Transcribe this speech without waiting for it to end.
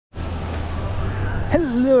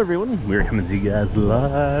Hello everyone, we're coming to you guys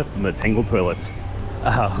live from the Tangled Toilets.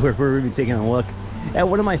 Where we're going to be taking a look at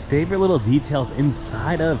one of my favorite little details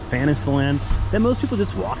inside of Fantasyland that most people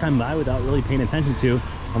just walk on by without really paying attention to,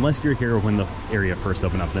 unless you're here when the area first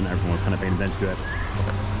opened up, then everyone was kind of paying attention to it.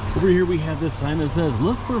 Over here we have this sign that says,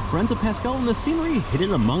 "Look for friends of Pascal in the scenery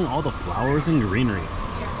hidden among all the flowers and greenery."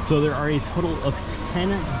 So there are a total of 10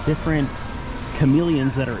 different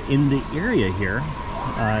chameleons that are in the area here.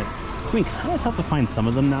 I mean, kind of tough to find some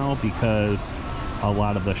of them now because a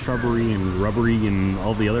lot of the shrubbery and rubbery and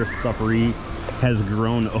all the other stuffery has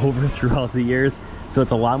grown over throughout the years, so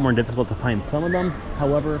it's a lot more difficult to find some of them.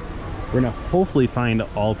 However, we're gonna hopefully find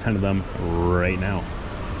all 10 of them right now.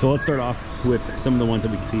 So let's start off with some of the ones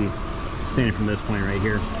that we can see standing from this point right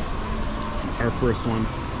here. Our first one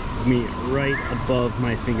is me right above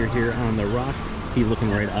my finger here on the rock. He's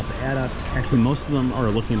looking right up at us. Actually, most of them are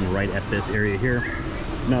looking right at this area here.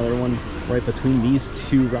 Another one right between these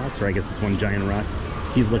two rocks, or I guess it's one giant rock.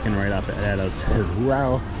 He's looking right up at us as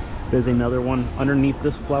well. There's another one underneath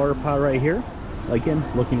this flower pot right here. Again,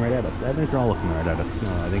 looking right at us. I think they're all looking right at us, now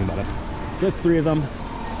that I think about it. So that's 3 of them.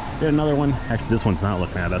 There's another one. Actually, this one's not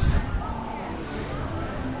looking at us.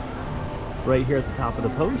 Right here at the top of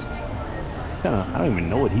the post. It's kinda, I don't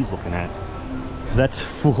even know what he's looking at. That's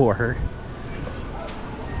 4.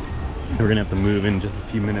 We're gonna have to move in just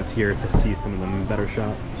a few minutes here to see some of them in better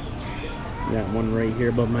shot. Got one right here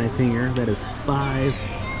above my finger. That is 5.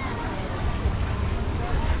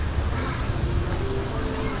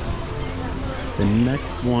 The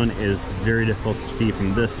next one is very difficult to see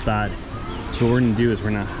from this spot. So what we're gonna do is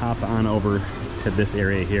we're gonna hop on over to this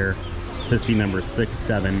area here to see number 6,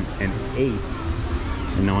 7, and 8.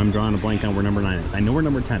 And now I'm drawing a blank on where number 9 is. I know where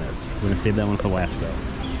number 10 is. We're gonna save that one for last though.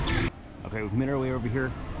 Okay, we've made our way over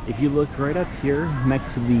here. If you look right up here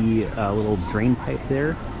next to the little drain pipe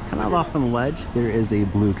there, kind of off on the ledge, there is a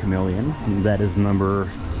blue chameleon. That is number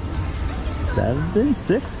 7,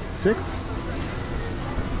 6. You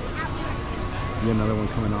got another one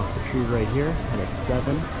coming off the tree right here, and it's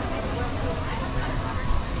 7.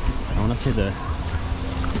 I want to say the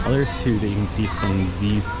other 2 that you can see from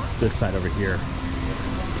this side over here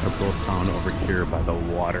are both found over here by the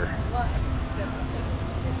water.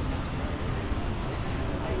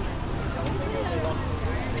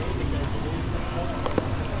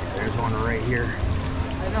 There's one right here.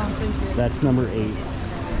 That's number 8.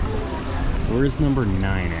 Where's number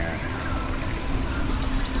 9 at?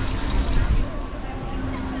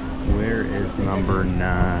 Where is number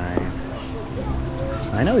 9?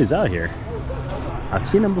 I know he's out here. I've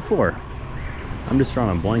seen him before. I'm just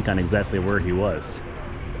drawing a blank on exactly where he was.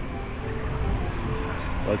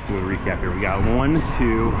 Let's do a recap here. We got 1,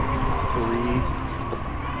 2,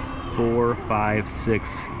 3, 4, 5, 6,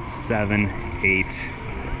 7, 8.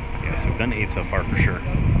 Yes, we've done 8 so far for sure.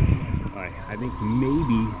 Alright, I think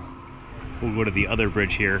maybe we'll go to the other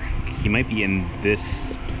bridge here. He might be in this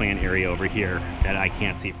plant area over here that I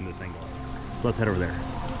can't see from this angle. So let's head over there.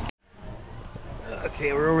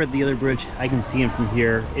 Okay, we're over at the other bridge. I can see him from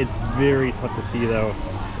here. It's very tough to see though.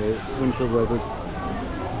 The windshield wipers.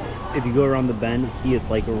 If you go around the bend, he is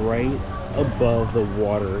like right above the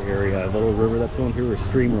water area, the little river that's going through, or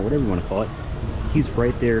stream, or whatever you want to call it. He's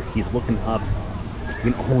right there. He's looking up.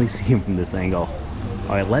 You can only see him from this angle.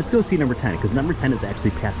 Alright, let's go see number 10, because number 10 is actually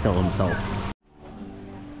Pascal himself.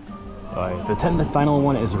 Alright, the 10th and final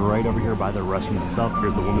one is right over here by the restrooms itself.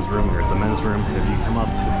 Here's the women's room, here's the men's room. If you come up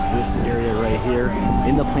to this area right here,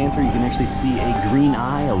 in the planter, you can actually see a green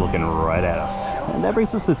eye looking right at us. And that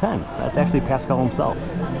brings us to 10. That's actually Pascal himself.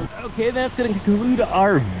 Okay, that's going to conclude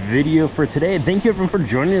our video for today. Thank you everyone for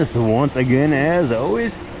joining us once again, as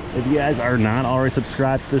always. If you guys are not already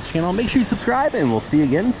subscribed to this channel, make sure you subscribe, and we'll see you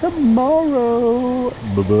again tomorrow.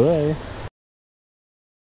 Bye-bye.